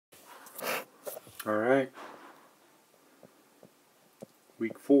Alright,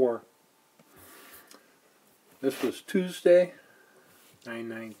 week 4. This was Tuesday,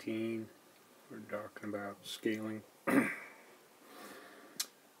 9/19. We're talking about scaling. So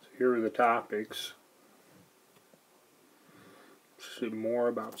here are the topics. Some more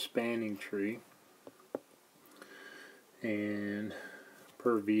about spanning tree and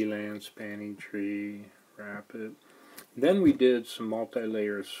per VLAN spanning tree, rapid. Then we did some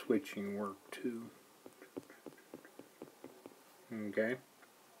multi-layer switching work too. Okay.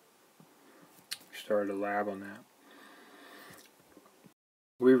 We started a lab on that.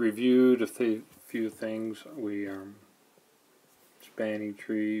 We reviewed a few things. We spanning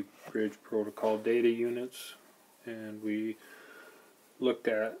tree, bridge protocol data units, and we looked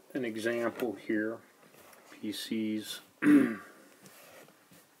at an example here, PCs.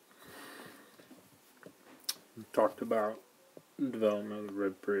 We talked about the development of the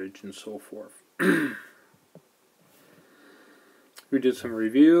red bridge and so forth. We did some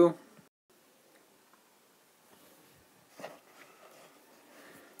review.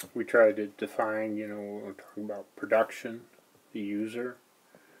 We tried to define, we're talking about production, the user,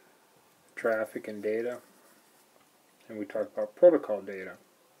 traffic and data. And we talked about protocol data,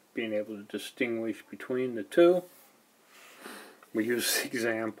 being able to distinguish between the two. We used the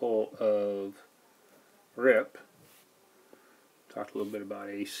example of RIP. Talked a little bit about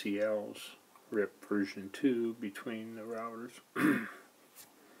ACL's RIP version 2 between the routers.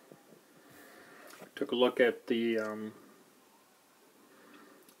 Took a look at the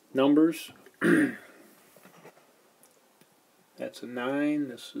numbers. That's a 9,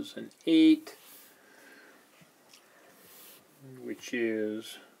 this is an 8, which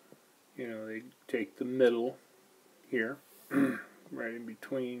is, they take the middle here, right in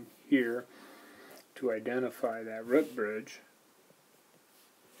between here, to identify that RIP bridge.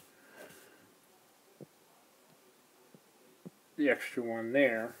 The extra one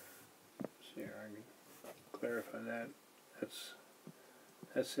there, see here, I can clarify that,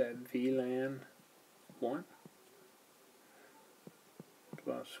 that's that VLAN 1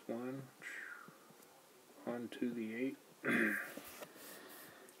 plus 1 to the 8.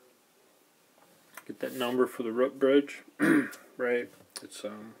 Get that number for the RIP bridge, right? It's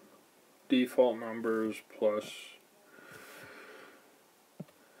default numbers plus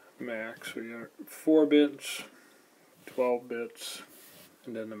max. So you got 4 bits, 12 bits,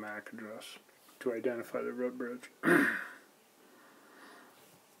 and then the MAC address to identify the RIP bridge.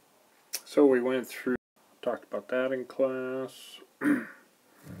 So we went through, talked about that in class.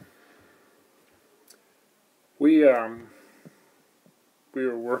 We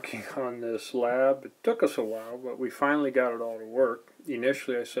were working on this lab. It took us a while, but we finally got it all to work.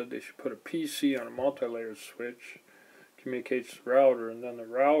 Initially I said they should put a PC on a multi-layer switch, communicates the router, and then the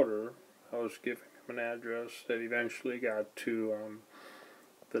router, I was giving them an address that eventually got to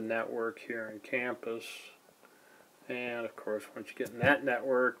the network here in campus. And of course, once you get in that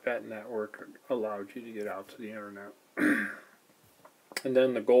network allowed you to get out to the internet. And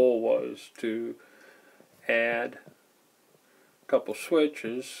then the goal was to add a couple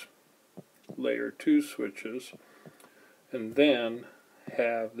switches, layer 2 switches, and then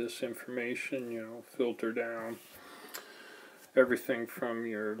have this information, filter down everything from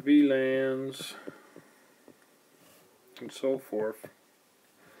your VLANs and so forth.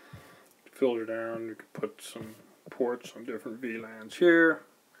 Filter down, you could put some ports on different VLANs here.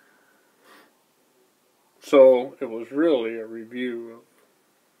 So it was really a review of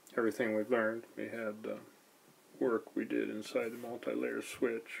everything we've learned. We had work we did inside the multi-layer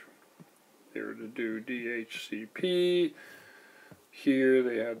switch. They were to do DHCP. Here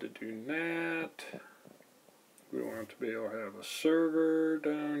they had to do NAT. We wanted to be able to have a server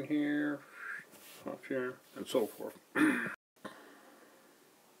down here, up here, and so forth.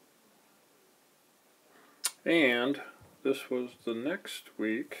 And this was the next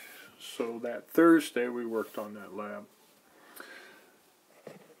week, so that Thursday we worked on that lab.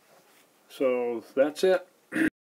 So that's it.